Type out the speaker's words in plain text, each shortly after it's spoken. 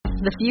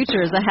The future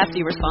is a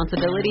hefty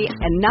responsibility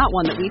and not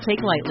one that we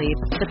take lightly.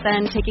 But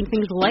then taking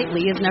things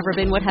lightly has never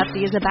been what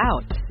Hefty is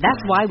about. That's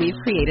why we've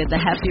created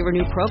the Hefty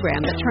Renew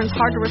program that turns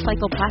hard to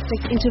recycle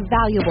plastics into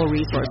valuable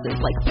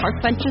resources like park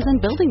benches and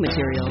building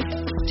materials.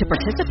 To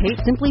participate,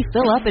 simply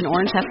fill up an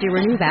orange Hefty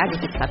Renew bag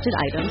with accepted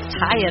items,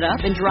 tie it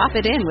up, and drop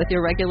it in with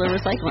your regular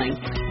recycling.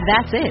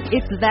 That's it.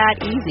 It's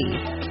that easy.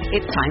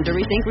 It's time to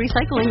rethink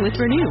recycling with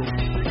Renew.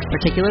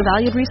 Particular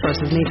valued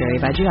resources may vary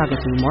by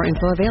geography. More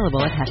info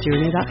available at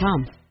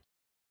heftyrenew.com.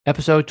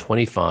 Episode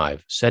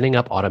 25, Setting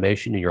Up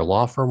Automation in Your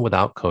Law Firm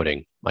Without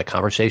Coding. My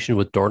conversation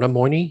with Dorna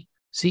Moini,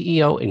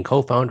 CEO and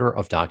co-founder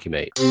of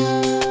Documate.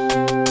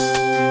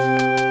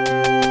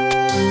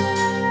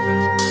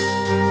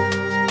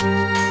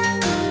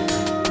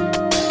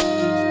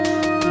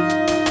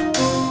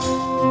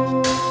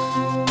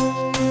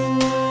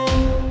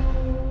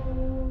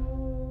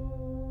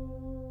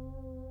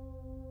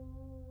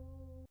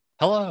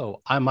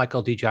 Hello, I'm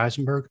Michael D.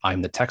 Eisenberg.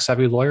 I'm the Tech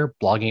Savvy Lawyer,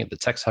 blogging at the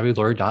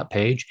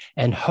techsavvylawyer.page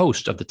and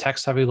host of the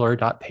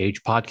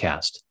techsavvylawyer.page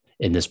podcast.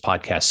 In this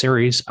podcast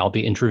series, I'll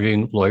be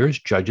interviewing lawyers,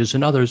 judges,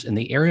 and others in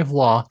the area of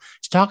law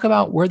to talk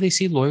about where they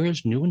see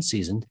lawyers, new and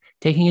seasoned,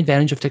 taking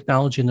advantage of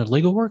technology in their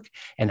legal work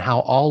and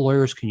how all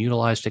lawyers can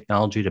utilize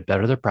technology to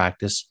better their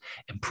practice,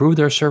 improve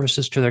their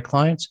services to their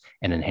clients,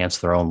 and enhance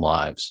their own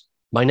lives.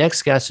 My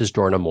next guest is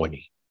Dorna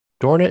Moini.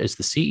 Dorna is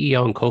the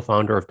CEO and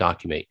co-founder of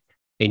Documate,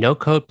 a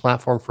no-code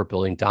platform for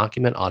building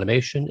document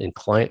automation and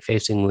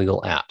client-facing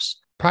legal apps.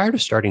 Prior to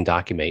starting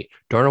Documate,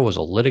 Dorna was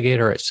a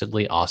litigator at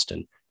Sidley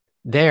Austin.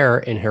 There,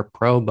 in her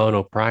pro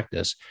bono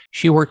practice,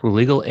 she worked with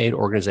legal aid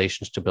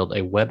organizations to build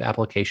a web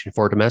application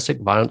for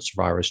domestic violence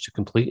survivors to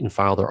complete and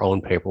file their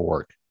own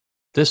paperwork.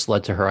 This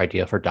led to her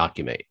idea for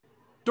Documate.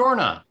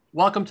 Dorna,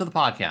 welcome to the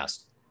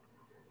podcast.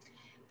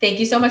 Thank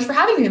you so much for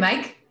having me,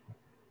 Mike.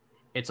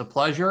 It's a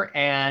pleasure.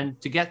 And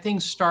to get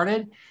things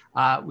started,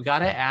 we got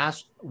to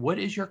ask, what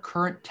is your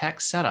current tech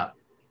setup?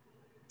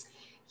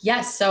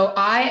 Yes, so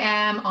I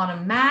am on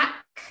a Mac.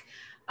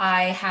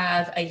 I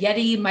have a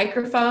Yeti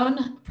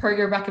microphone per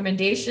your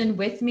recommendation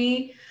with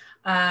me.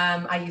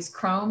 I use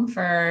Chrome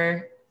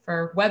for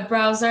web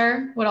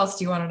browser. What else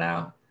do you want to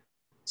know?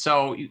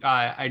 So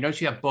I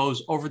noticed you have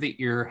Bose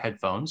over-the-ear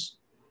headphones.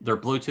 They're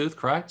Bluetooth,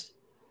 correct?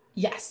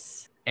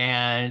 Yes.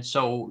 And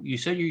so you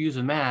said you use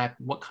a Mac.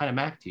 What kind of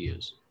Mac do you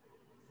use?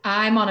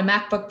 I'm on a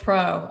MacBook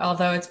Pro,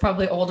 although it's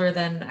probably older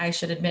than I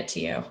should admit to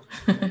you.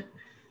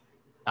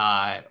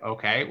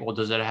 Okay. Well,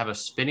 does it have a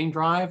spinning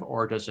drive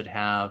or does it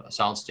have a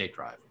solid state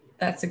drive?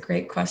 That's a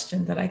great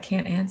question that I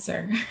can't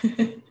answer.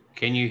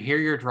 Can you hear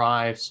your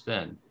drive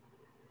spin?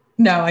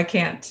 No, I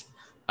can't.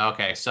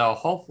 Okay. So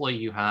hopefully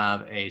you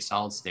have a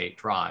solid state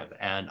drive,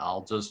 and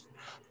I'll just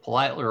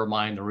politely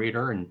remind the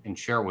reader and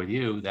share with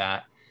you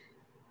that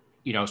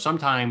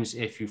sometimes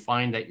if you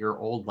find that your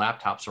old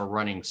laptops are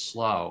running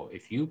slow,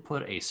 if you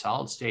put a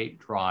solid state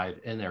drive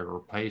in there to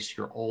replace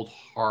your old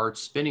hard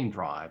spinning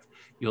drive,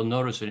 you'll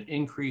notice an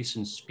increase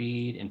in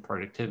speed and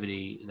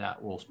productivity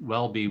that will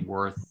well be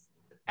worth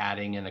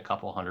adding in a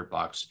couple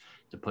 $100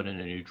 to put in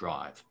a new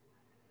drive.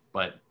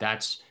 But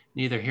that's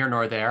neither here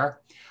nor there.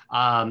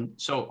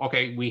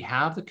 Okay, we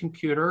have the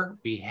computer,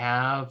 we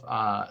have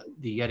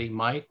the Yeti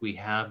mic, we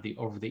have the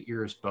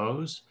over-the-ears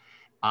Bose.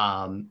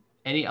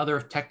 Any other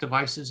tech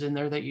devices in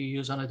there that you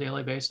use on a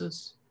daily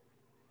basis?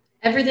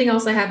 Everything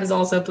else I have is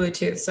also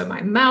Bluetooth. So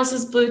my mouse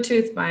is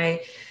Bluetooth,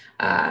 my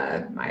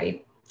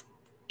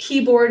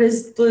keyboard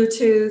is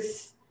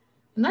Bluetooth,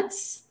 and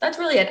that's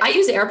really it. I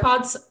use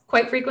AirPods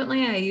quite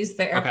frequently. I use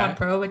the AirPod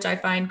Pro, which I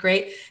find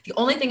great. The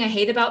only thing I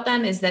hate about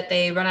them is that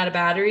they run out of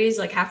batteries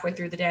like halfway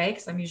through the day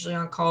because I'm usually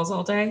on calls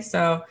all day.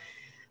 So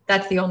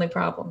that's the only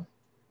problem.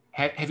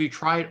 Have you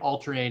tried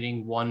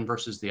alternating one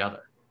versus the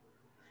other?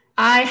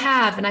 I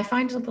have, and I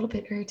find it a little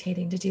bit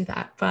irritating to do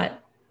that,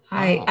 but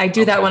I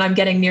do that when I'm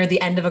getting near the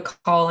end of a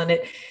call and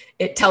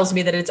it tells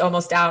me that it's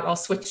almost out. I'll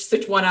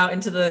switch one out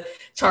into the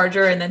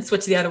charger and then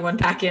switch the other one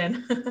back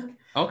in.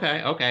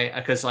 Okay.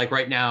 Because like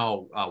right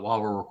now,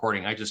 while we're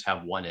recording, I just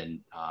have one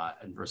in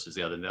versus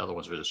the other. And the other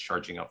ones are just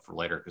charging up for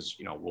later because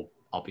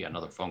I'll be on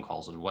other phone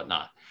calls and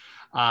whatnot.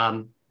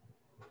 I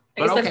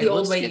guess that's the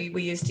old way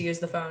we used to use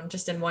the phone,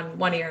 just in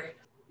one ear.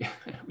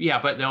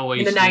 Yeah, but no,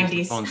 in the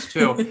 90s phones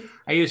too.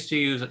 I used to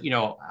use,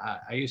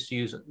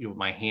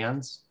 my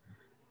hands.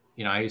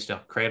 I used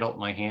to cradle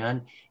my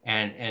hand,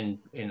 and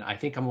I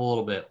think I'm a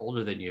little bit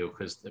older than you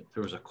because there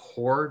was a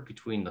cord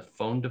between the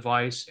phone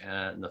device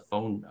and the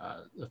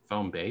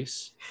phone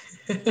base,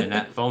 and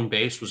that phone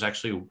base was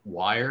actually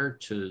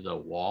wired to the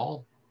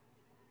wall.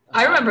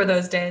 I remember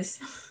those days.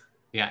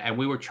 Yeah, and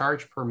we were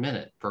charged per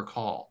minute per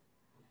call.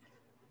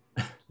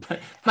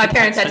 My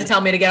parents had to tell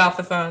me to get off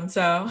the phone,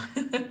 so.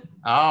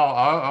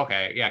 Oh,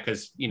 okay. Yeah,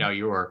 because,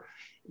 you were,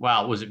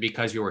 was it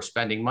because you were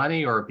spending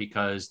money or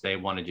because they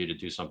wanted you to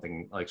do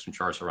something like some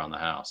chores around the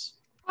house?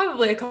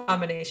 Probably a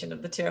combination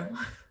of the two.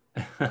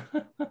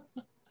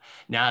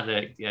 Now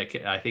that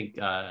I think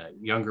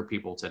younger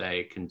people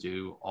today can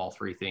do all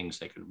three things.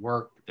 They can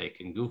work, they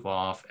can goof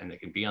off, and they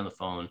can be on the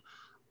phone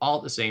all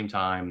at the same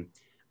time.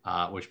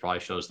 which probably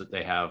shows that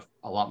they have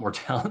a lot more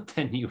talent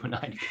than you and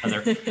I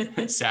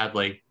together,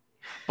 sadly.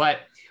 But,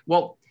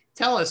 well,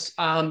 tell us,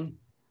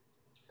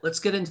 let's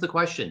get into the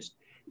questions.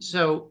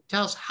 So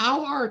tell us,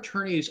 how are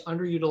attorneys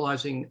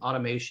underutilizing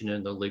automation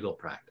in the legal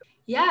practice?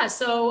 Yeah.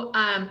 So,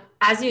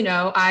 as you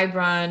know, I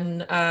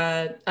run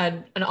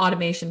an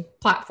automation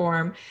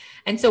platform.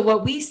 And so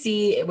what we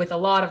see with a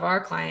lot of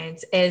our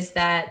clients is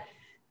that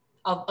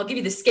I'll give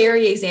you the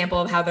scary example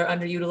of how they're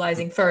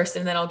underutilizing first,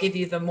 and then I'll give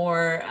you the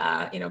more,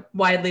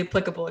 widely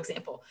applicable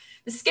example.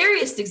 The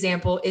scariest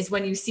example is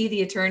when you see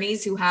the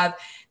attorneys who have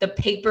the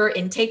paper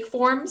intake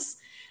forms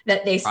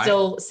that they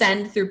still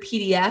send through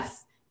PDF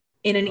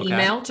in an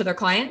email to their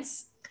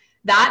clients.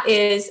 That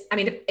is, I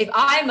mean, if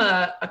I'm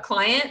a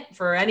client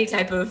for any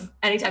type of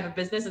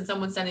business and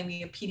someone's sending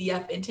me a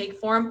PDF intake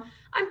form,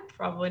 I'm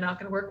probably not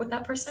going to work with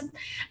that person.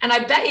 And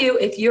I bet you,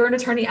 if you're an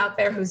attorney out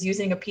there who's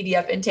using a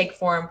PDF intake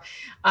form,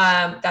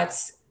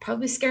 that's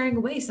probably scaring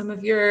away some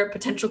of your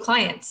potential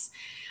clients.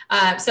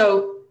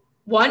 So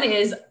one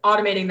is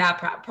automating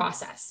that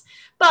process.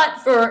 But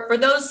for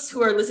those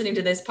who are listening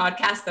to this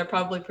podcast, they're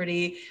probably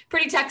pretty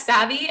tech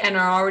savvy and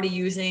are already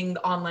using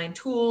online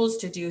tools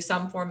to do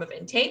some form of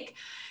intake.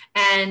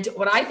 And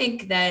what I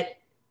think that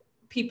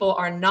people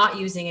are not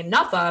using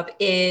enough of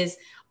is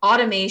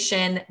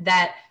automation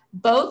that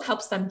both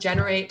helps them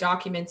generate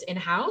documents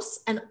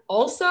in-house and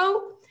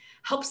also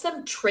helps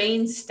them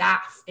train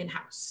staff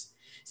in-house.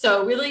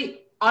 So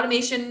really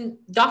automation,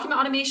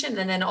 document automation,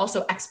 and then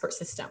also expert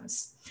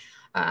systems.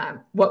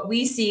 What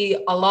we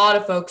see a lot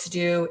of folks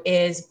do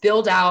is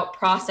build out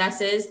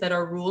processes that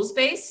are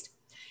rules-based,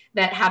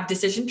 that have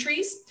decision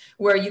trees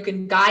where you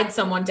can guide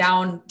someone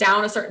down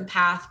a certain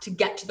path to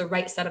get to the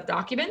right set of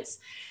documents.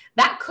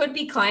 That could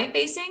be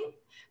client-facing,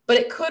 but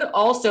it could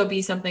also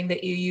be something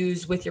that you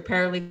use with your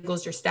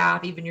paralegals, your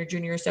staff, even your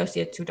junior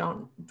associates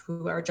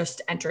who are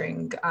just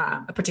entering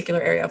a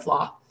particular area of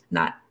law. And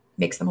that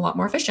makes them a lot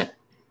more efficient.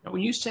 Now,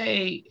 when you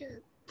say,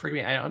 forgive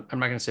me, I'm not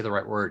going to say the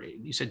right word.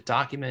 You said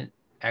document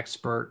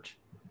expert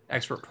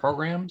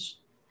programs?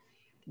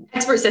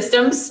 Expert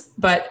systems,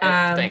 but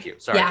thank you.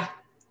 Sorry. Yeah.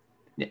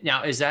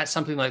 Now, is that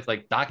something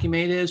like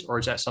Documate is, or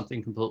is that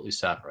something completely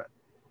separate?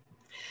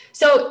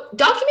 So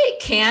Documate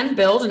can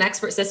build an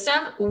expert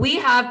system.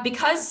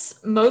 Because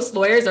most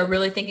lawyers are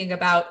really thinking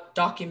about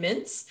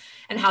documents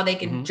and how they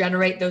can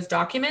generate those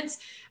documents,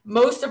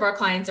 most of our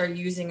clients are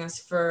using us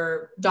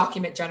for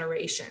document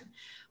generation.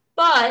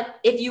 But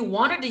if you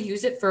wanted to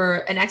use it for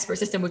an expert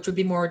system, which would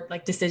be more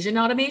like decision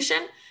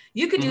automation,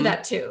 you could do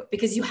that too,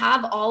 because you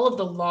have all of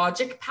the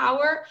logic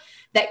power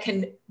that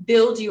can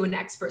build you an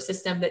expert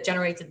system that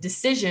generates a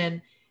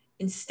decision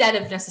instead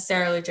of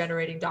necessarily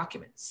generating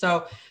documents.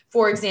 So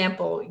for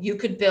example, you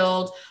could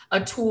build a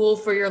tool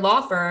for your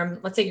law firm.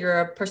 Let's say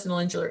you're a personal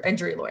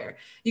injury lawyer.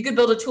 You could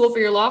build a tool for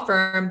your law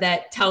firm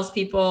that tells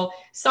people,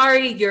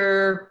 sorry,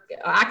 your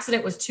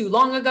accident was too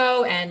long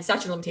ago and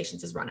statute of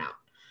limitations has run out.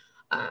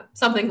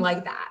 Something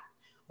like that.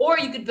 Or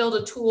you could build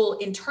a tool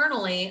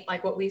internally,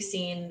 like what we've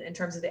seen in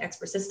terms of the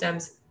expert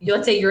systems.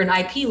 Let's say you're an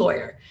IP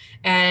lawyer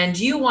and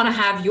you want to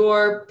have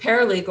your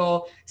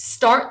paralegal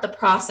start the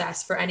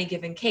process for any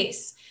given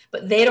case,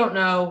 but they don't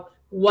know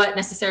what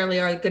necessarily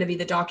are going to be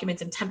the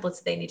documents and templates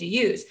that they need to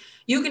use.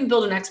 You can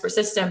build an expert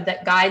system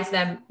that guides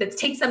them, that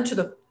takes them to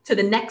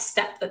the next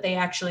step that they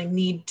actually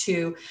need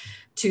to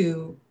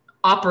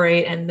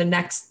operate, and the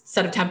next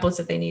set of templates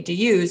that they need to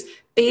use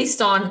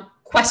based on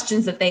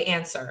questions that they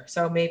answer.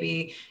 So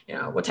maybe,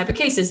 what type of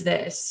case is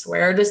this?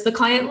 Where does the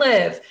client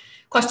live?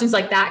 Questions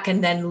like that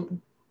can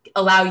then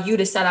allow you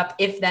to set up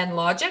if-then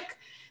logic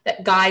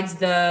that guides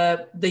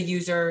the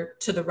user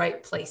to the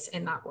right place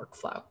in that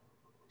workflow.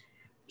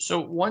 So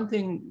one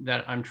thing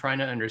that I'm trying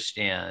to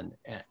understand,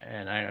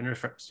 and I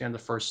understand the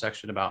first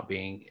section about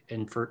being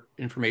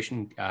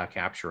information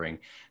capturing,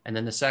 and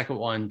then the second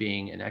one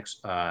being an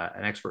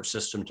expert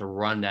system to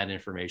run that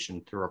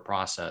information through a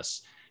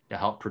process to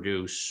help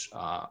produce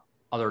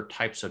other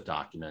types of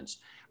documents.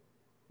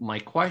 My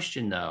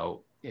question,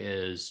 though,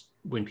 is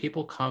when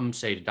people come,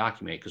 say, to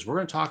Documate, because we're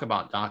going to talk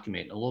about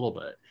Documate in a little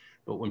bit,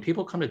 but when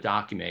people come to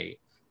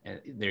Documate and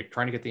they're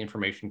trying to get the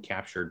information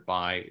captured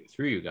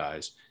through you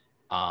guys,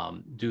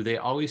 do they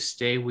always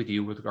stay with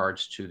you with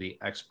regards to the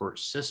expert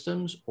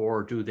systems,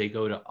 or do they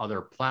go to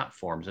other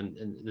platforms?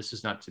 And this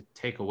is not to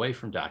take away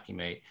from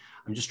Documate.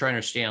 I'm just trying to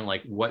understand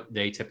what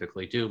they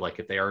typically do. Like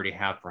if they already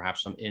have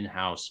perhaps some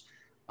in-house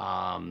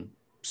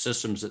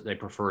systems that they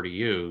prefer to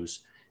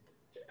use,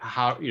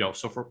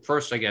 so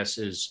first, I guess,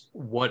 is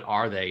what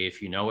are they,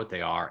 if you know what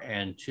they are?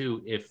 And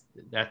two, if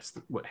that's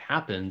what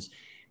happens,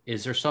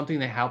 is there something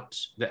that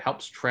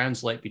helps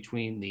translate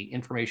between the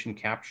information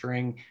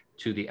capturing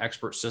to the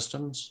expert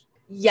systems?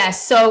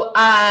 Yes. So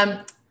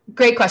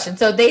great question.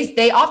 So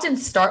they often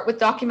start with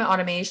document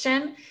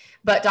automation,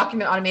 but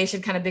document automation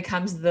kind of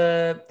becomes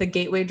the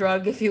gateway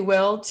drug, if you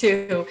will,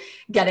 to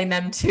getting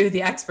them to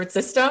the expert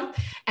system.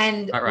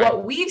 And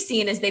what we've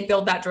seen is they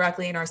build that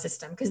directly in our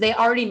system because they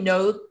already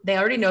know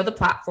the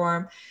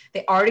platform.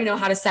 They already know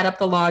how to set up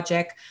the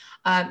logic.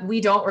 We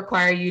don't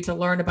require you to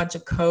learn a bunch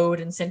of code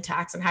and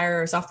syntax and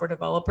hire a software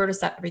developer to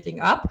set everything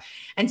up.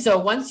 And so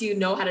once you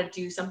know how to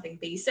do something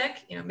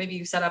basic, maybe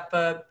you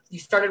you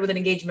started with an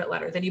engagement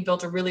letter, then you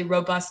built a really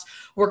robust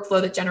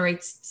workflow that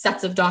generates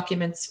sets of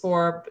documents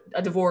for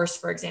a divorce,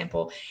 for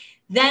example.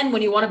 Then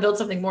when you want to build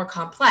something more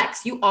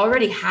complex, you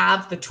already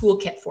have the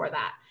toolkit for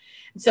that.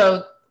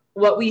 So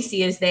what we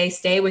see is they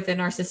stay within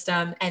our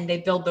system and they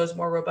build those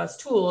more robust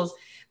tools,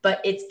 but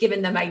it's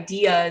given them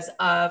ideas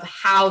of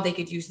how they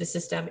could use the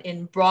system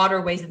in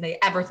broader ways than they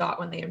ever thought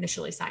when they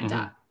initially signed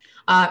up.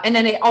 And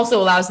then it also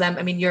allows them,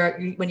 when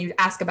you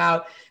ask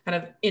about kind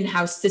of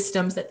in-house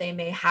systems that they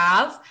may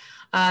have,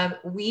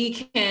 we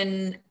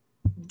can,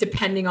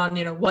 depending on,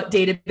 what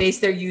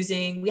database they're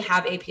using, we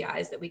have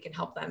APIs that we can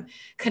help them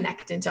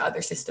connect into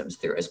other systems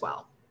through as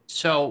well.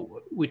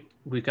 So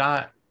we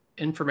got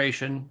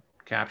information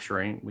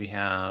capturing, we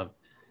have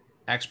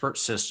expert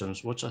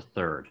systems. What's a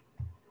third?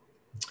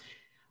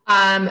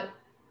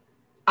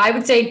 I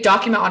would say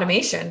document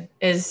automation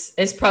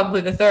is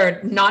probably the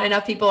third. Not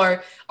enough people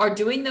are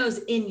doing those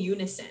in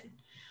unison,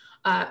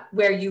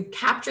 where you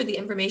capture the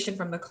information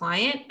from the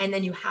client and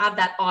then you have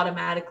that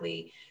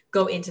automatically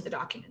go into the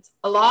documents.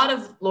 A lot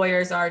of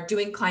lawyers are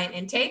doing client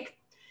intake,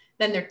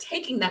 then they're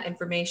taking that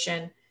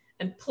information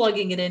and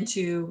plugging it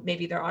into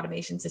maybe their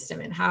automation system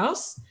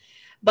in-house.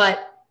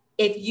 But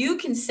if you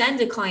can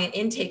send a client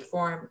intake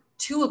form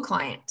to a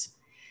client,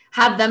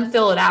 have them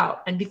fill it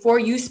out, and before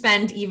you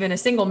spend even a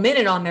single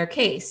minute on their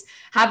case,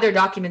 have their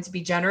documents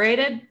be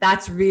generated,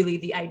 that's really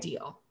the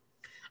ideal.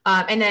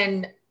 And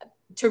then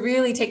to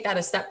really take that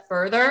a step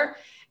further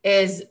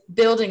is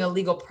building a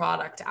legal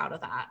product out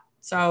of that.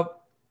 So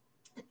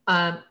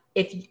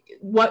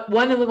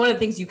one of the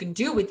things you can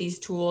do with these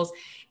tools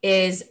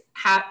is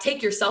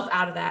take yourself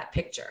out of that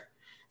picture,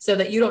 so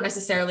that you don't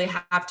necessarily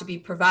have to be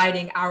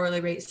providing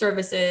hourly rate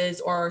services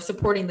or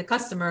supporting the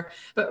customer,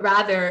 but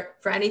rather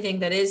for anything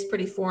that is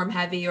pretty form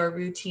heavy or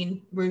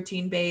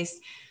routine based,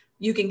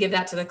 you can give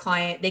that to the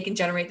client. They can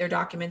generate their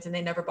documents and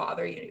they never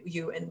bother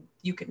you, and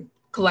you can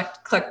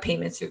collect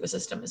payments through the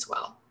system as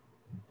well.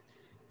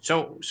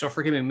 So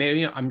forgive me,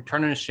 maybe I'm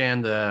trying to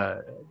understand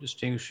the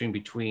distinguishing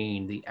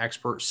between the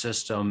expert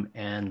system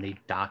and the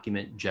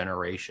document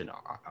generation.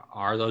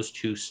 Are those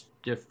two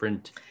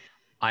different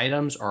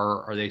items,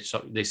 or are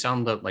they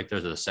sound like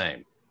they're the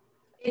same?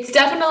 It's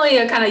definitely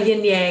a kind of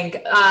yin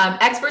yang.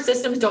 Expert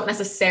systems don't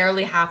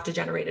necessarily have to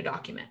generate a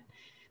document.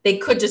 They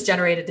could just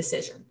generate a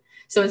decision.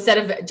 So instead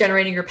of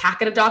generating your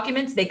packet of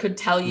documents, they could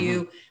tell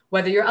you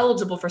whether you're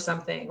eligible for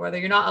something, whether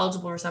you're not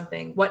eligible for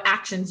something, what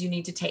actions you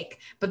need to take.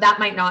 But that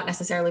might not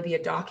necessarily be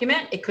a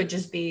document. It could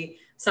just be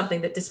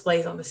something that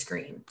displays on the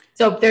screen.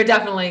 So they're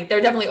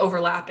definitely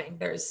overlapping.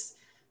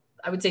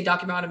 I would say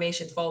document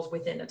automation falls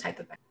within a type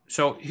of.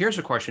 So here's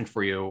a question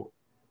for you.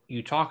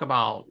 You talk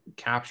about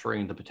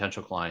capturing the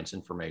potential client's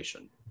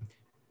information.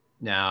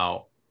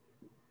 Now,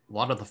 a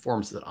lot of the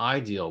forms that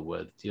I deal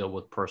with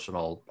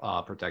personal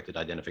protected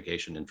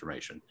identification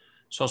information,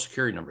 social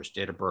security numbers,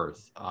 date of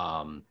birth,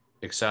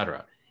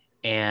 etc.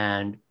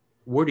 And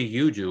what do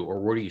you do, or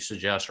what do you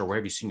suggest, or what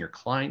have you seen your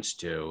clients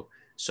do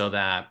so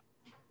that,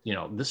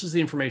 this is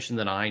the information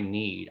that I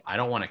need. I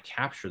don't want to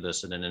capture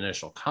this in an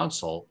initial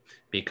consult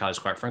because,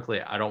 quite frankly,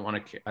 I don't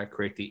want to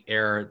create the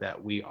error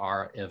that we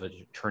are of an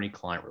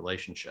attorney-client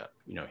relationship.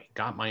 He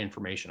got my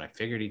information. I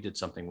figured he did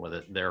something with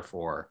it.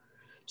 Therefore,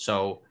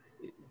 so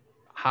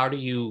how do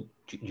you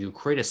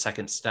create a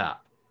second step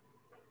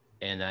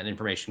in that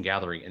information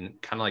gathering, and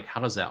kind of like,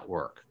 how does that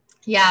work?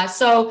 Yeah.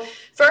 So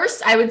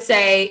first, I would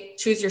say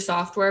choose your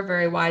software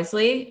very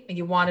wisely.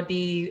 You want to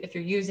be, if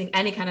you're using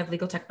any kind of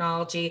legal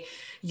technology,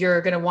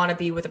 you're going to want to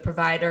be with a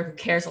provider who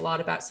cares a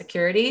lot about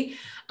security,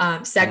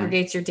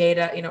 segregates your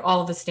data,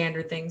 all of the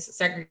standard things,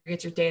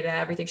 segregates your data.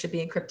 Everything should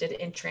be encrypted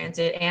in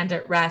transit and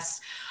at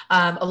rest.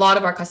 A lot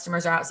of our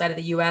customers are outside of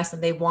the US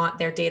and they want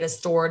their data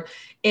stored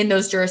in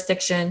those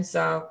jurisdictions.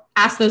 So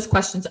ask those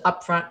questions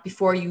upfront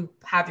before you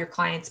have your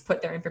clients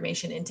put their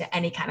information into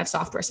any kind of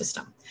software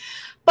system.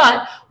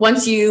 But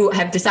once you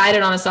have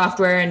decided on a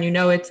software and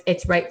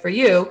it's right for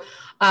you,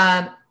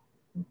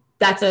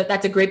 that's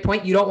a great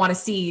point. You don't want to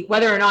see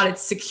whether or not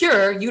it's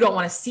secure. You don't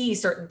want to see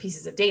certain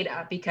pieces of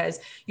data because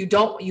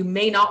you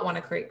may not want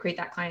to create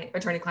that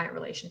attorney-client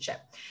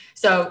relationship.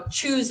 So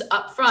choose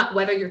upfront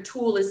whether your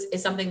tool is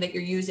something that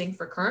you're using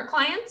for current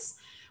clients,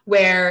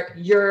 where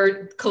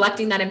you're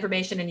collecting that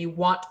information and you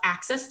want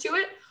access to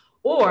it,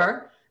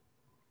 or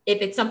if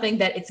it's something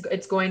that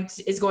is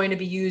going to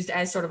be used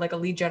as sort of like a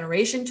lead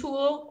generation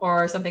tool,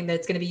 or something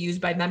that's going to be used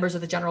by members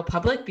of the general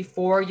public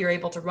before you're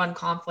able to run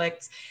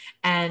conflicts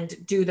and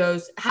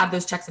have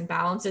those checks and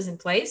balances in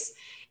place.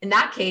 In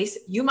that case,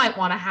 you might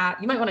want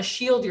to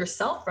shield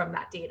yourself from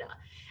that data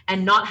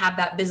and not have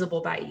that visible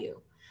by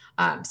you.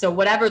 So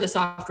whatever the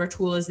software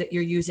tool is that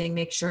you're using,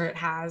 make sure it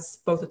has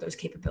both of those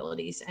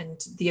capabilities and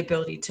the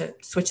ability to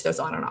switch those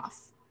on and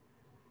off.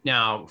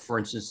 Now, for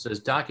instance, does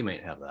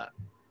Documate have that?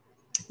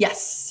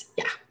 Yes.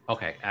 Yeah.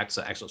 Okay.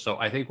 Excellent. So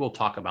I think we'll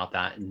talk about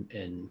that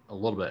in a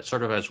little bit,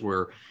 sort of as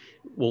we're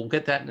we'll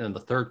get that in the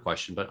third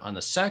question, but on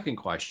the second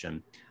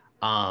question,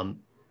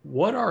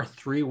 what are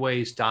 3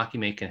 ways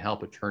Documate can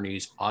help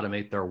attorneys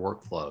automate their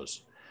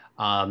workflows?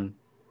 And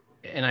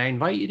I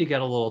invite you to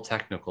get a little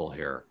technical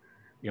here.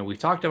 We've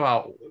talked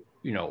about,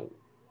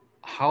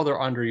 how they're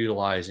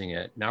underutilizing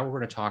it. Now we're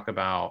going to talk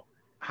about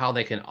how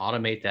they can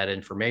automate that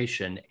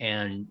information.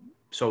 And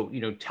so,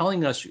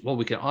 telling us, well,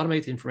 we can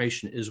automate the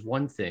information is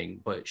one thing,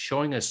 but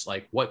showing us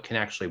like what can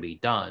actually be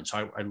done.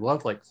 So I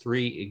love like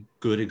 3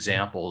 good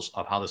examples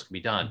of how this can be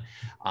done.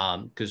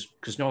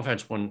 Because no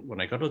offense, when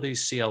I go to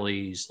these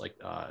CLEs, like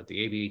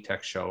the ABA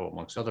Tech Show,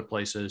 amongst other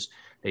places,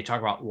 they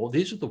talk about, well,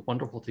 these are the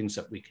wonderful things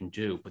that we can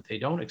do, but they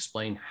don't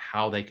explain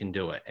how they can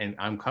do it. And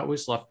I'm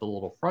always left a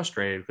little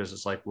frustrated because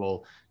it's like,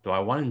 well, do I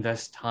want to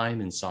invest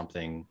time in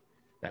something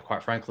that,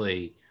 quite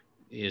frankly,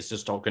 is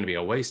just going to be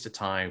a waste of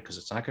time because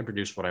it's not going to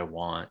produce what I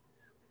want?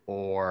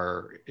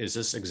 Or is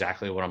this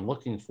exactly what I'm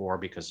looking for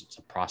because it's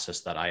a process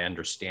that I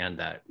understand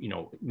that,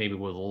 maybe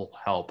with a little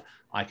help,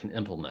 I can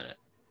implement it?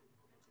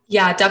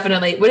 Yeah,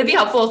 definitely. Would it be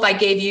helpful if I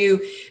gave you,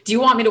 do you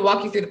want me to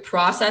walk you through the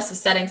process of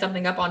setting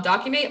something up on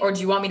Documate, or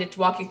do you want me to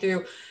walk you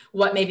through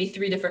what maybe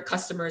 3 different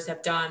customers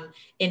have done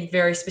in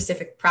very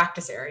specific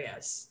practice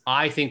areas?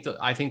 I think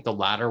the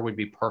latter would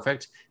be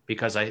perfect,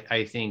 because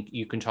I think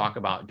you can talk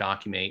about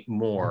Documate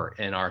more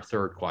in our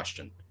third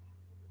question.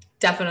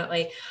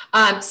 Definitely.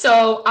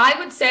 So I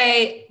would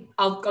say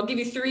I'll give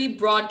you 3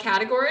 broad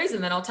categories,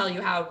 and then I'll tell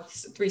you how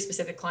 3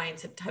 specific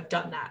clients have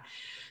done that.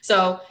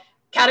 So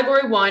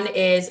category 1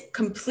 is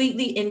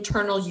completely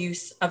internal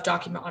use of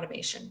document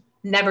automation,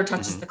 never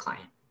touches the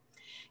client.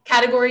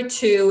 Category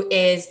 2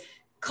 is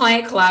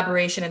client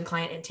collaboration and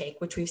client intake,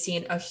 which we've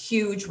seen a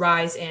huge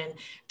rise in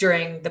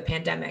during the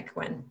pandemic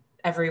when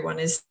everyone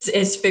is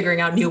figuring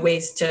out new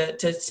ways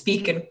to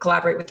speak and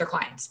collaborate with their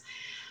clients.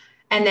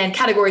 And then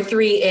category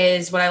 3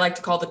 is what I like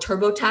to call the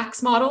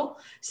TurboTax model.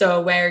 So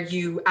where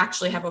you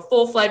actually have a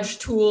full-fledged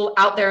tool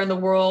out there in the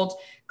world,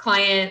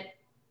 client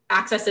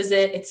accesses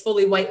it, it's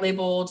fully white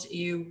labeled,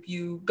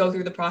 you go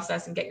through the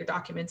process and get your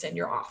documents and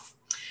you're off.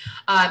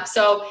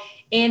 So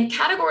in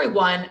category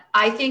 1,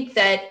 I think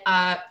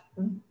that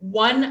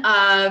one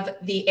of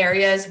the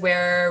areas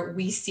where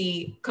we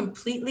see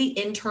completely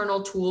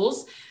internal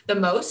tools the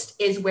most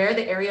is where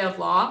the area of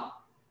law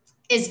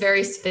is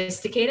very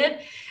sophisticated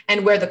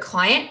and where the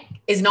client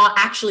is not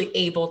actually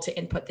able to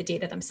input the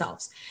data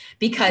themselves,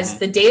 because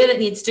the data that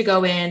needs to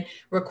go in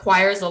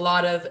requires a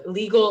lot of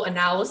legal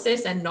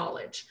analysis and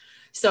knowledge.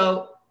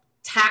 So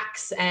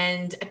tax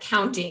and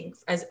accounting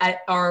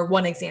are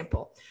one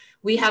example.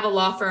 We have a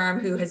law firm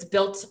who has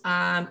built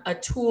a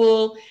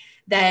tool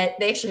that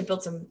they actually have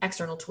built some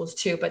external tools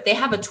too, but they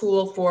have a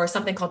tool for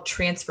something called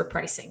transfer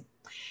pricing.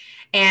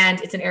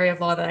 And it's an area of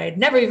law that I had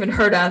never even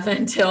heard of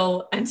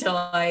until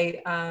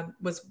I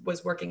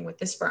was working with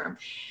this firm.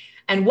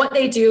 And what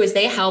they do is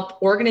they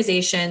help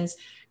organizations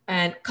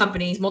and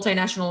companies,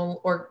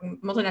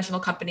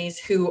 multinational companies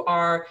who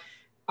are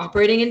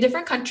operating in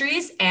different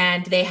countries,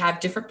 and they have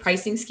different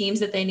pricing schemes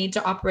that they need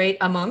to operate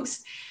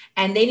amongst,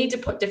 and they need to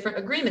put different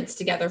agreements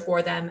together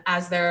for them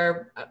as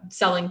they're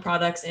selling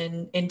products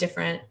in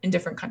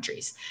different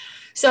countries.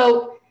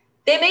 So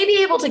they may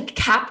be able to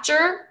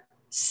capture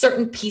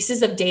certain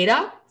pieces of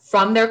data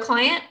from their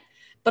client,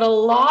 but a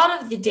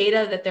lot of the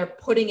data that they're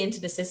putting into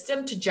the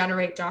system to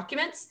generate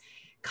documents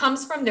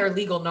comes from their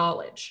legal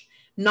knowledge,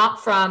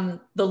 not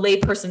from the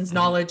layperson's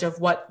knowledge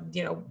of what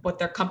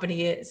their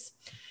company is.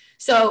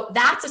 So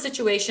that's a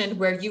situation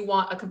where you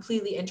want a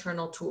completely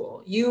internal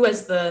tool. You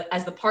as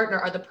the partner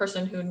are the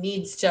person who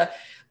needs to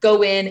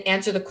go in,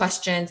 answer the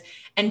questions,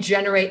 and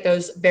generate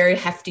those very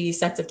hefty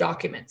sets of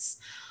documents.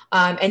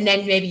 And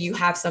then maybe you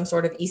have some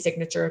sort of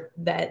e-signature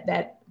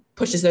that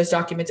pushes those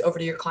documents over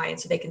to your client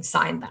so they can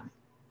sign them.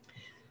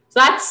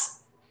 So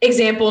that's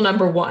example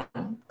number 1,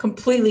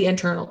 completely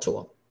internal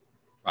tool.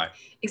 Right.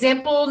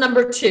 Example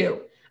number 2,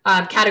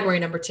 category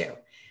number 2.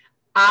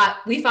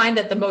 We find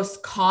that the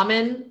most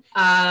common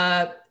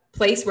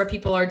place where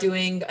people are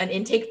doing an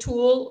intake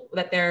tool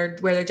where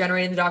they're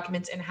generating the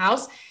documents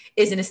in-house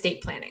is in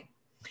estate planning.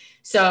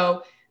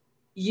 So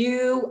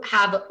you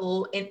have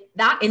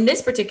in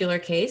this particular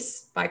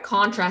case, by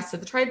contrast to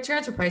the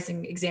transfer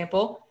pricing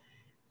example,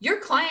 your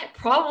client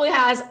probably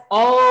has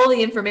all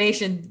the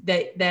information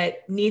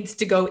that needs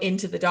to go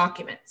into the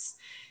documents.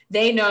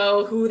 They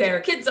know who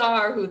their kids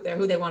are, who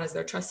they want as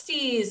their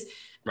trustees,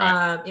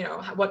 right.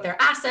 What their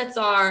assets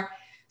are.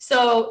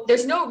 So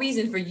there's no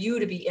reason for you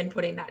to be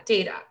inputting that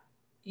data.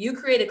 You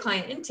create a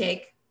client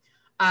intake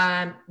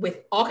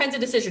with all kinds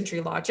of decision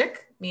tree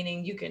logic,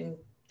 meaning you can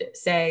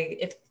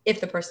say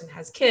if the person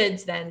has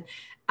kids, then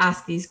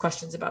ask these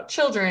questions about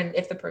children.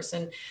 If the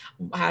person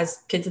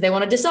has kids that they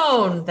want to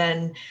disown,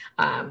 then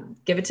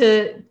give it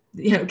to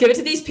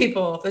these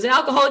people. If there's an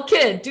alcoholic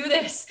kid, do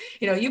this.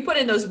 You put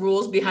in those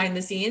rules behind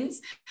the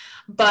scenes,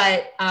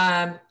 but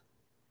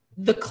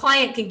the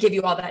client can give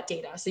you all that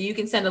data. So you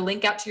can send a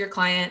link out to your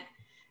client.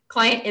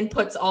 Client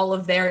inputs all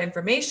of their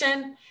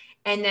information,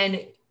 and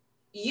then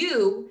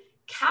you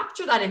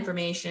capture that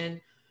information,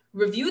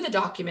 review the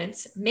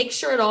documents, make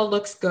sure it all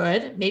looks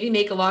good, maybe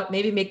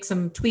make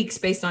some tweaks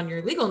based on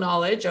your legal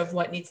knowledge of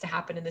what needs to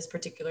happen in this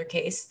particular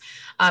case.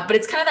 But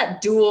it's kind of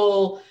that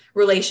dual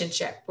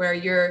relationship where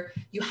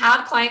you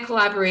have client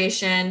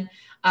collaboration,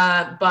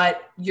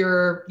 but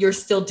you're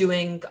still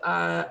doing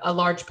a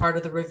large part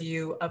of the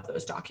review of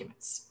those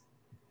documents.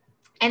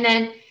 And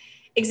then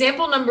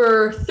example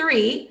number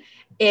 3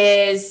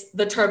 is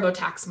the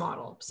TurboTax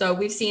model. So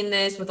we've seen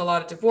this with a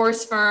lot of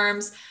divorce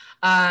firms.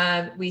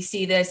 We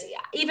see this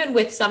even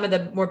with some of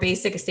the more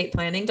basic estate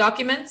planning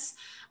documents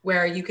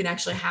where you can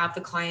actually have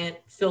the client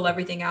fill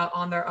everything out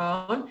on their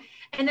own.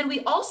 And then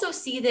we also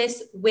see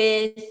this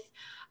with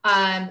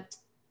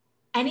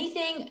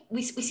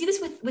we see this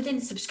within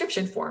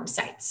subscription form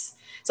sites.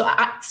 So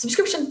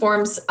subscription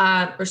forms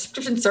or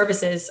subscription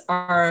services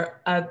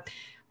are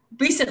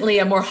recently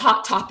a more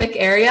hot topic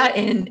area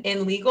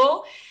in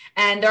legal.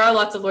 And there are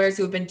lots of lawyers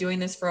who have been doing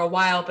this for a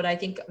while, but I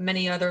think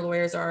many other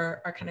lawyers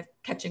are kind of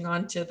catching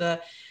on to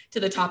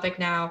the topic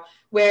now,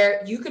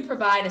 where you can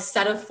provide a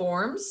set of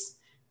forms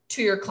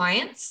to your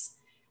clients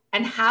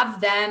and have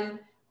them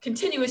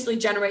continuously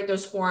generate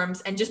those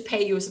forms and just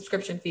pay you a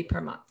subscription fee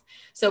per month.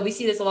 So we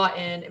see this a lot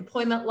in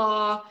employment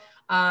law,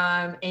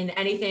 in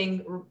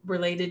anything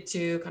related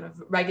to kind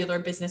of regular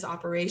business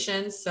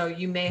operations. So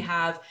you may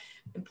have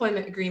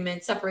employment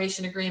agreements,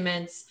 separation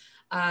agreements,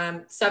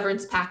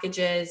 severance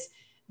packages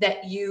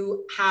that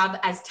you have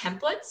as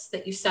templates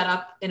that you set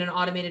up in an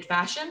automated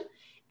fashion.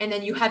 And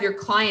then you have your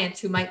clients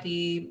who might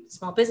be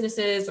small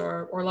businesses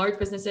or large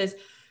businesses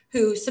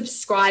who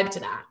subscribe to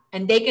that.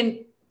 And they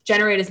can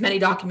generate as many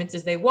documents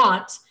as they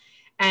want.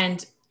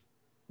 And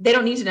they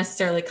don't need to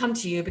necessarily come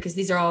to you because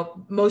these are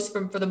all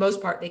for the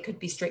most part, they could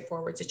be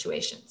straightforward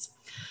situations.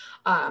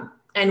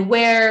 And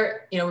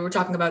where, we were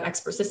talking about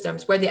expert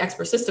systems, where the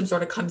expert system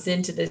sort of comes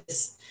into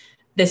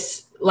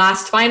this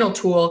last final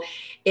tool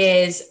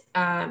is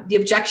the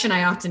objection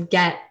I often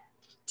get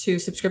to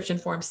subscription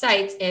form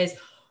sites is,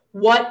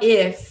 what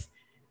if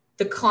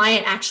the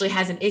client actually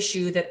has an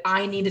issue that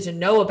I needed to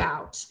know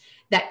about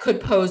that could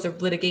pose a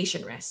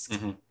litigation risk?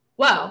 Mm-hmm.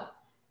 Well,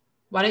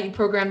 why don't you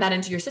program that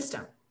into your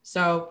system?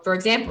 So for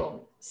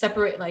example,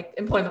 separate like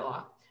employment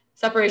law,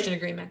 separation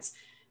agreements.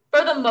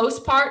 For the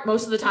most part,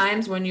 most of the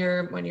times when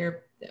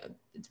you're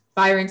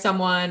firing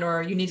someone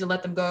or you need to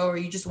let them go or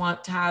you just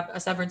want to have a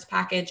severance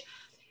package,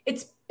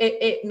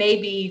 it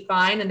may be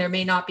fine and there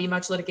may not be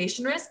much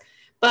litigation risk.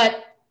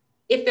 But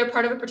if they're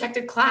part of a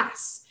protected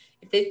class,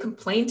 if they've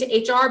complained to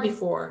HR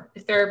before,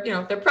 if they're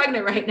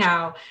pregnant right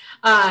now,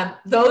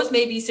 those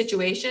may be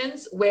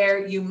situations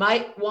where you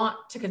might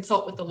want to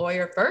consult with the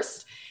lawyer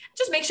first.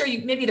 Just make sure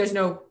maybe there's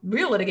no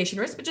real litigation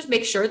risk, but just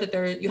make sure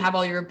that you have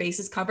all your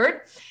bases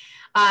covered.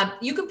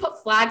 You can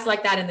put flags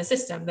like that in the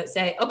system that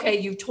say, okay,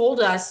 you've told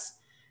us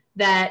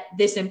that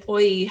this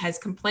employee has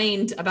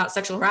complained about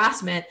sexual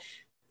harassment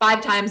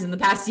 5 times in the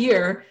past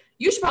year.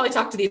 You should probably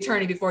talk to the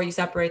attorney before you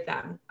separate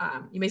them.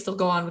 You may still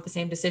go on with the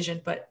same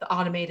decision, but the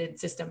automated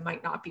system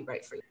might not be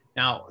right for you.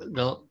 Now,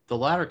 the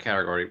latter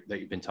category that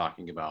you've been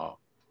talking about,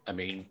 I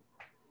mean,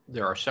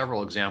 there are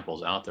several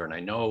examples out there, and I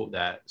know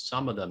that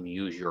some of them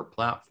use your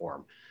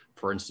platform.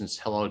 For instance,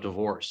 Hello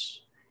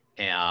Divorce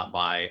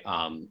by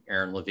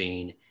Aaron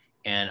Levine.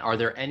 And are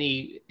there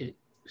any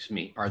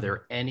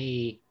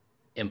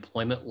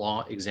employment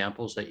law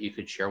examples that you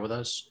could share with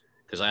us?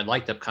 Because I'd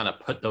like to kind of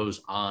put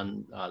those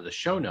on the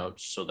show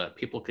notes so that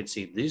people could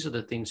see these are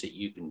the things that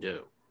you can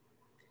do.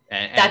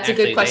 That's a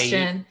good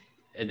question.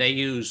 I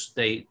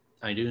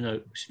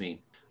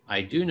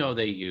do know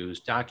they use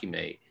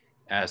Documate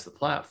as the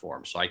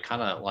platform. So I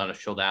kind of want to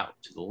show that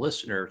to the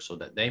listener so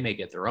that they may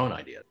get their own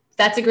idea.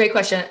 That's a great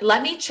question.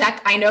 Let me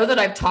check. I know that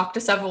I've talked to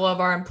several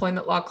of our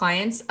employment law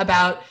clients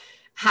about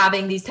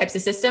having these types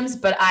of systems,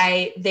 but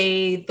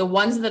the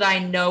ones that I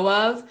know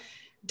of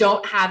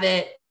don't have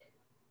it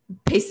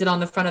pasted on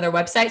the front of their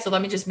website. So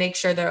let me just make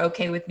sure they're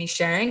okay with me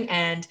sharing.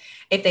 And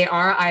if they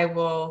are,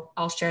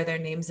 I'll share their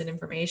names and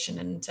information.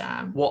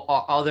 And well,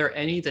 are there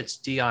any that's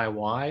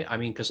DIY? I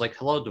mean, because like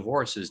Hello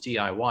Divorce is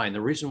DIY. And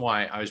the reason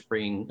why I was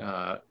bringing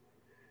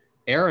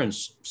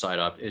Aaron's side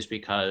up is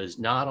because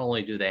not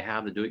only do they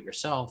have the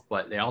do-it-yourself,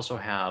 but they also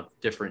have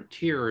different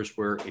tiers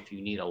where if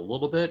you need a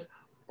little bit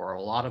or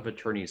a lot of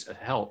attorneys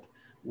help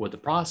with the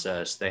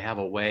process, they have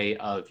a way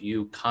of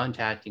you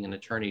contacting an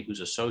attorney who's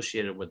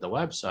associated with the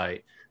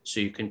website, so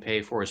you can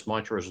pay for as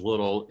much or as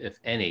little, if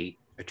any,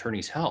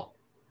 attorney's help.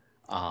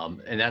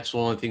 And that's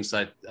one of the things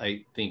that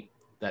I think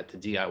that the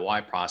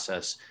DIY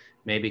process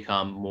may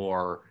become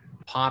more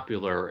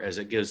popular as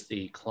it gives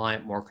the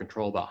client more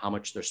control about how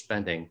much they're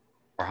spending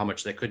or how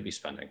much they could be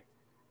spending.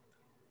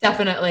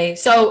 Definitely.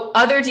 So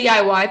other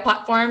DIY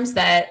platforms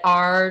that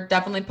are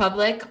definitely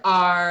public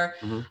are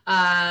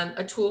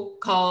a tool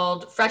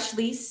called Fresh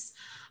Lease,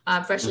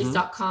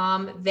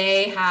 freshlease.com.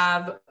 They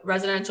have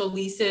residential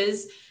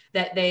leases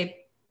that they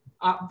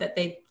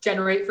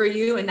generate for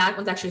you. And that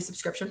one's actually a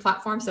subscription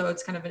platform. So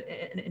it's kind of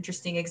an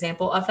interesting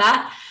example of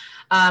that.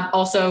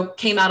 Also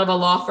came out of a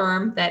law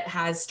firm that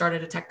has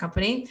started a tech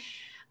company.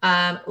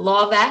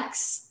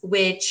 LawVex,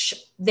 which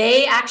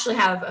they actually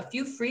have a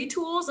few free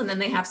tools, and then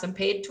they have some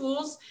paid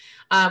tools.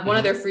 One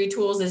of their free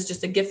tools is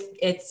just a gift.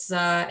 It's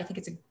I think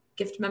it's a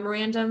gift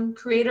memorandum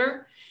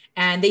creator,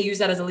 and they use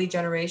that as a lead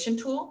generation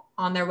tool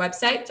on their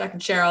website. So I can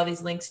share all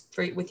these links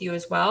with you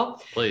as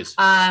well. Please.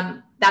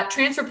 That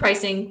transfer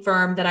pricing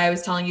firm that I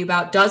was telling you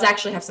about does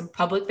actually have some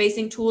public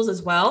facing tools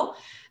as well.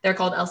 They're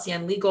called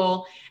LCN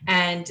Legal,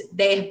 and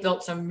they have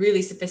built some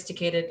really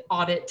sophisticated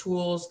audit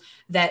tools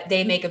that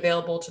they make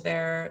available to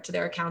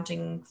their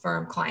accounting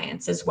firm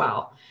clients as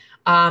well.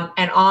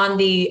 And on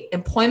the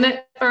employment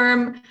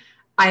firm,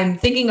 I'm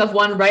thinking of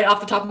one right off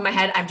the top of my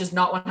head. I'm just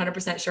not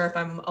 100% sure if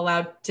I'm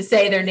allowed to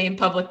say their name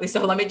publicly.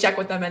 So let me check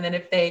with them, and then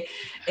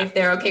if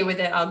they're okay with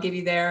it, I'll give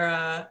you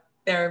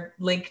their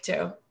link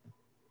too.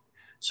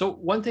 So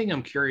one thing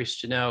I'm curious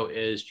to know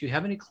is, do you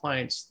have any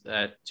clients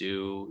that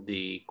do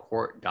the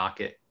court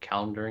docket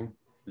calendaring?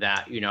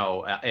 That,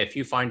 if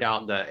you find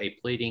out that a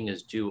pleading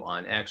is due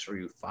on X, or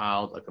you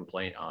filed a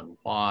complaint on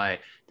Y,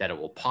 that it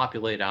will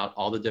populate out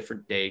all the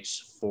different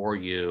dates for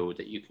you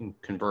that you can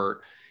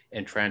convert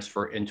and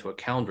transfer into a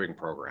calendaring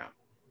program?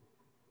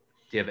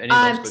 Do you have any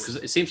of those? Because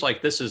it seems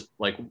like this is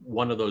like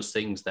one of those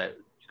things that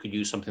you could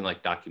use something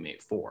like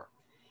Documate for.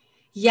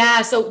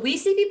 Yeah, so we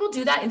see people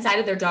do that inside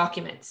of their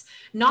documents,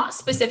 not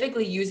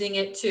specifically using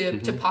it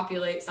to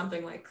populate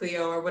something like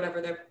Clio or whatever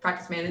their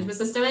practice management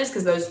system is,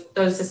 because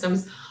those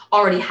systems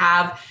already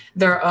have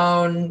their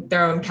own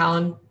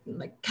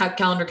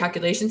calendar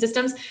calculation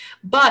systems.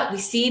 But we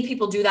see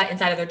people do that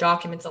inside of their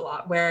documents a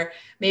lot, where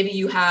maybe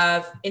you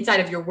have inside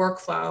of your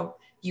workflow,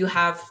 you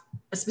have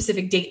a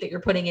specific date that you're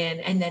putting in,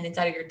 and then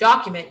inside of your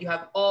document, you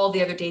have all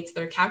the other dates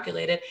that are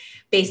calculated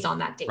based on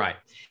that date. Right.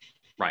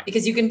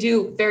 Because you can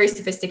do very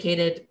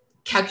sophisticated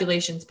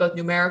calculations, both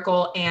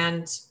numerical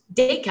and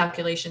date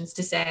calculations,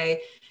 to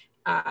say,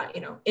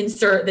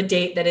 insert the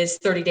date that is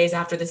 30 days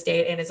after this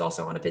date and is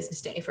also on a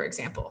business day, for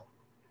example.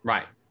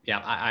 Right.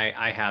 Yeah,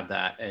 I have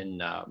that in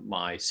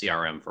my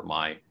CRM for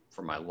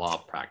my law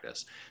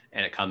practice,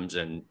 and it comes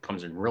in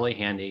really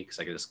handy because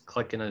I can just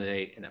click in a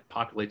date and it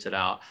populates it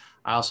out.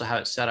 I also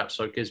have it set up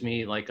so it gives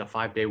me like a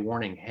 5-day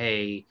warning.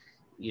 Hey,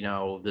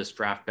 this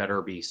draft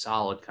better be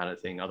solid, kind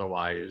of thing.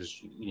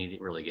 Otherwise, you need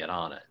to really get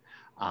on it.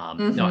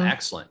 No,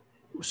 excellent.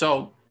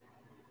 So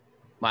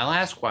my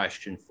last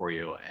question for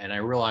you, and I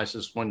realize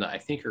this is one that I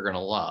think you're going to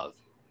love.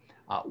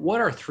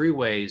 What are 3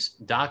 ways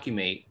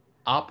Documate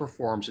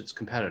outperforms its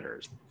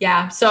competitors?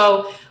 Yeah.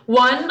 So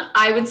one,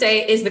 I would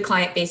say, is the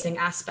client-facing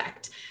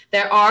aspect.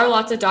 There are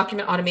lots of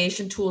document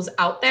automation tools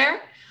out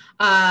there,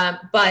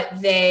 but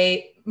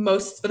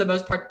for the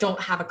most part, don't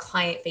have a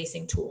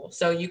client-facing tool.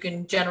 So you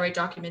can generate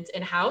documents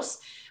in-house,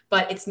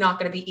 but it's not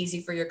going to be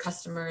easy for your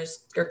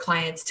customers, your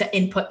clients, to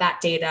input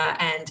that data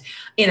and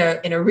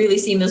in a really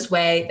seamless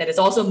way that is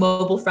also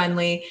mobile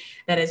friendly,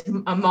 that is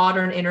a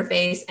modern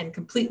interface and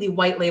completely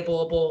white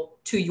labelable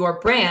to your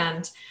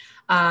brand,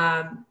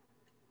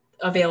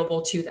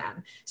 available to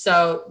them.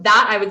 So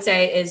that, I would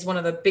say, is one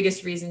of the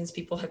biggest reasons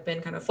people have been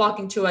kind of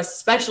flocking to us,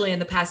 especially in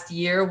the past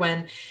year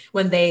when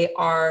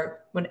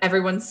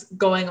everyone's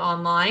going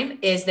online,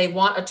 is they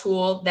want a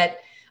tool that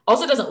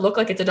also doesn't look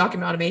like it's a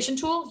document automation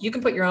tool. You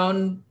can put your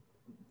own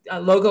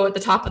logo at the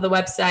top of the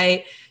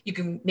website. You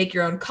can make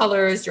your own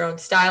colors, your own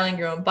styling,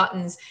 your own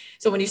buttons.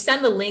 So when you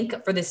send the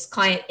link for this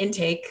client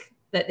intake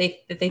that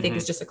they think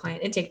is just a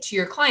client intake to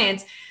your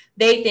clients,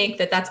 they think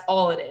that that's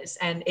all it is.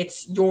 And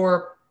it's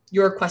your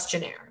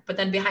questionnaire. But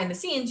then behind the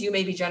scenes, you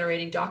may be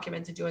generating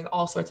documents and doing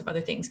all sorts of other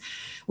things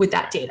with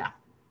that data.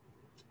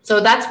 So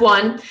that's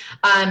one.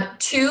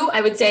 2,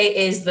 I would say,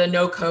 is the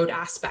no code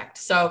aspect.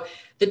 So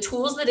the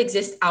tools that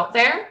exist out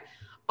there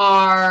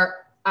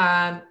are,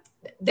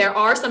 there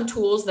are some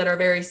tools that are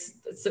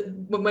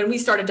when we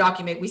started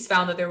Documate, we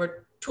found that there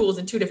were tools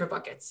in 2 different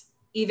buckets.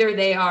 Either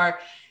they are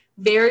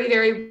very,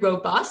 very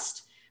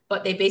robust,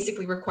 but they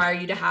basically require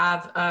you to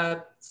have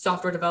a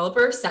software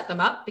developer set them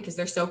up because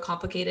they're so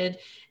complicated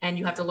and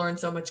you have to learn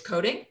so much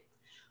coding.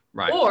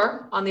 Right.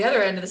 Or on the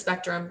other end of the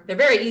spectrum, they're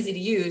very easy to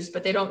use,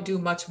 but they don't do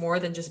much more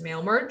than just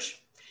mail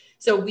merge.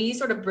 So we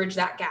sort of bridge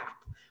that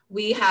gap.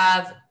 We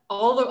have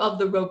all of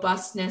the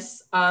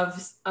robustness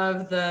of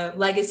the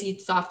legacy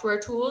software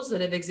tools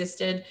that have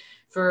existed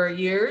for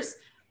years,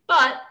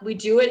 but we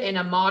do it in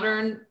a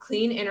modern,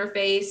 clean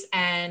interface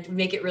and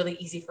make it really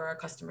easy for our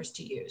customers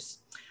to use.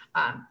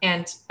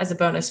 And as a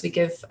bonus, we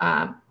give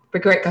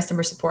great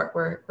customer support.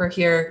 We're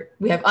here.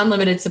 We have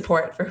unlimited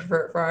support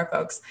for our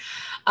folks.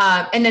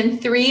 And then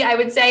 3, I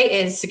would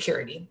say, is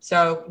security.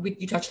 So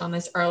you touched on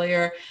this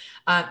earlier.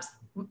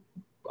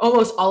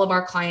 Almost all of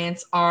our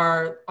clients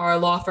are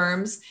law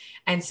firms.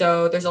 And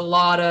so there's a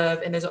lot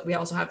of, we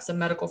also have some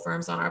medical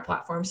firms on our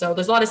platform. So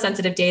there's a lot of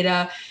sensitive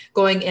data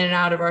going in and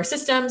out of our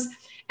systems.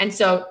 And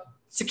so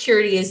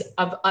security is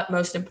of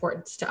utmost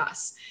importance to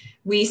us.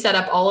 We set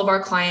up all of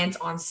our clients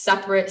on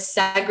separate,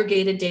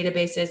 segregated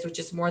databases, which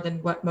is more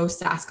than what most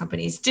SaaS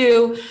companies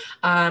do.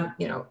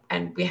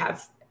 And we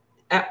have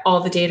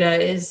all the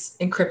data is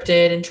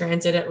encrypted in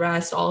transit at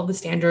rest, all of the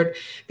standard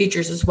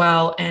features as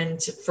well.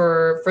 And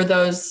for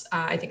those,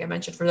 I think I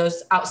mentioned for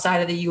those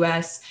outside of the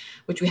US,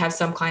 which we have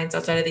some clients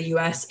outside of the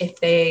US, if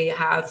they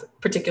have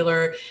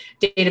particular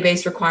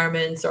database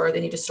requirements or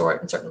they need to store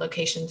it in certain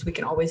locations, we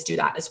can always do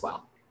that as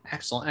well.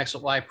 Excellent.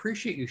 Excellent. Well, I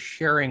appreciate you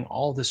sharing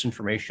all this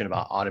information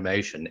about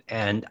automation.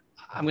 And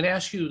I'm going to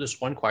ask you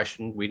this one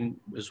question.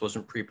 This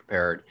wasn't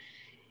pre-prepared.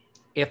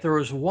 If there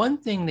was one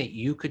thing that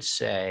you could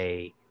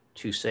say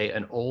to, say,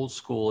 an old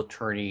school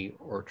attorney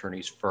or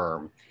attorney's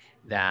firm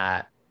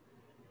that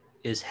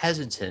is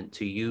hesitant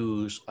to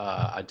use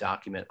a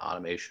document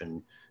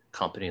automation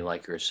company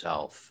like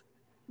yourself,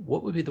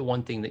 what would be the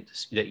one thing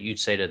that you'd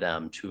say to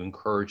them to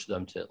encourage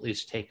them to at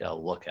least take a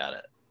look at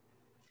it?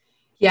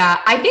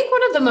 Yeah, I think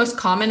one of the most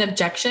common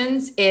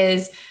objections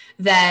is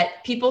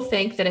that people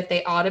think that if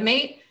they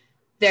automate,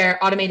 they're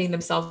automating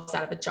themselves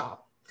out of a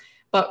job.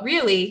 But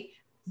really,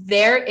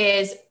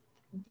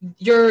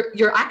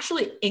 you're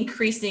actually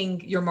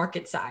increasing your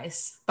market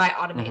size by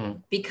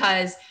automating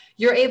because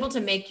you're able to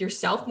make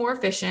yourself more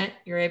efficient.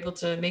 You're able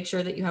to make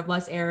sure that you have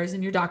less errors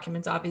in your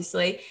documents,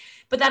 obviously.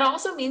 But that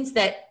also means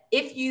that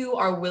if you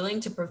are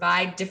willing to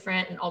provide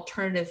different and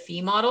alternative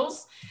fee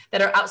models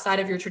that are outside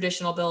of your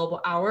traditional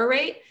billable hour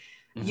rate,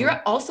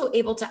 you're also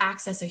able to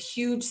access a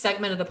huge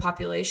segment of the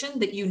population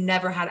that you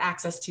never had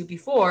access to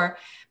before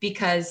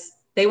because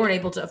they weren't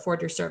able to afford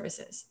your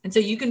services. And so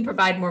you can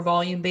provide more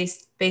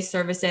volume-based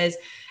services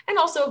and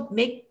also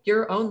make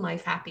your own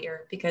life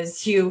happier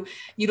because you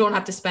don't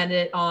have to spend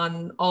it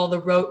on all the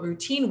rote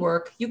routine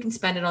work. You can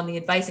spend it on the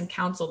advice and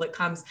counsel that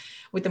comes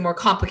with the more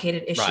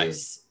complicated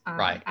issues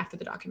after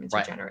the documents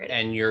are generated.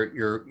 And your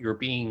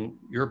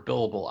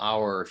billable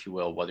hour, if you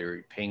will, whether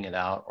you're paying it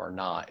out or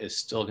not, is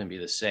still going to be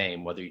the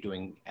same, whether you're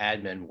doing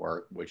admin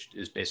work, which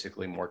is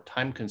basically more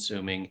time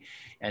consuming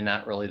and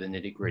not really the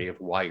nitty gritty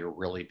of why you're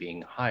really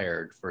being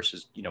hired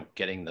versus,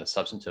 getting the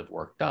substantive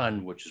work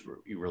done, which is what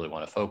you really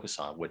want to focus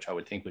on, which I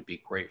would think would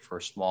be great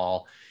for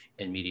small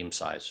and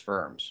medium-sized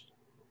firms.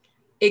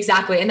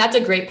 Exactly. And that's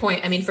a great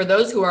point. I mean, for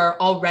those who are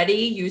already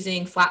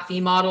using flat fee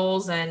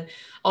models and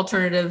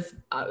alternative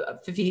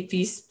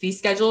fee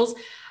schedules,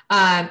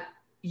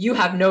 you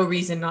have no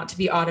reason not to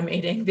be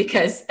automating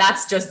because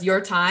that's just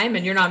your time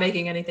and you're not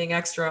making anything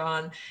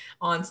extra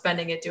on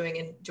spending it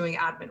doing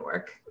admin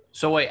work.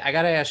 So wait, I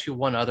got to ask you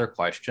one other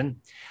question.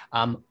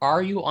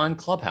 Are you on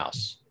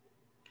Clubhouse?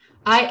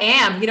 I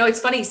am. It's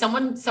funny.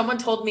 Someone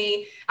told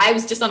me, I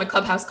was just on a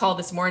Clubhouse call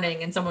this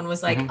morning and someone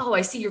was like, oh,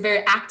 I see you're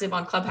very active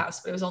on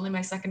Clubhouse, but it was only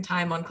my second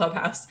time on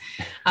Clubhouse.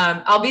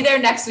 I'll be there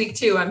next week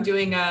too. I'm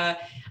doing a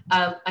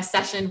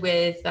session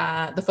with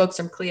the folks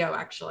from Clio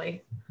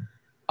actually.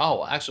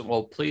 Oh, excellent.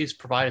 Well, please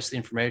provide us the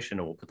information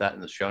and we'll put that in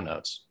the show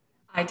notes.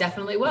 I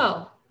definitely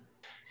will.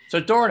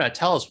 So Dorna,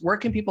 tell us, where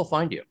can people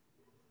find you?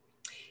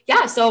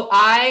 Yeah. So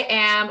I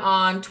am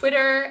on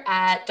Twitter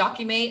at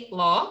Documate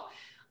Law,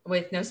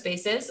 with no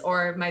spaces,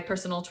 or my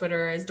personal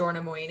Twitter is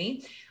Dorna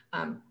Moini.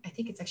 I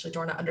think it's actually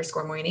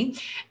Dorna_Moini.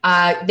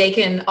 They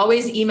can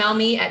always email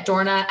me at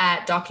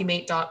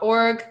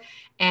dorna@documate.org.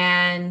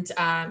 And,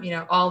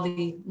 all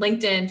the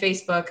LinkedIn,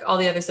 Facebook, all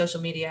the other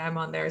social media, I'm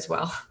on there as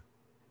well.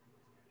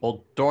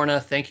 Well,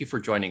 Dorna, thank you for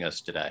joining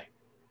us today.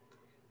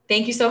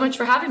 Thank you so much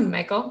for having me,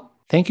 Michael.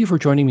 Thank you for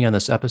joining me on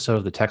this episode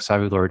of the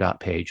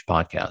TechSavvyLawyer.page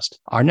podcast.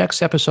 Our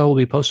next episode will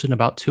be posted in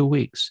about 2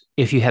 weeks.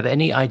 If you have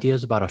any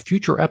ideas about a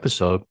future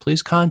episode,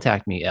 please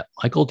contact me at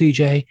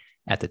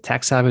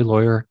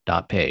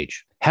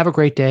michaeldj@thetechsavvylawyer.page. Have a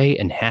great day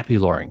and happy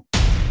lawyering.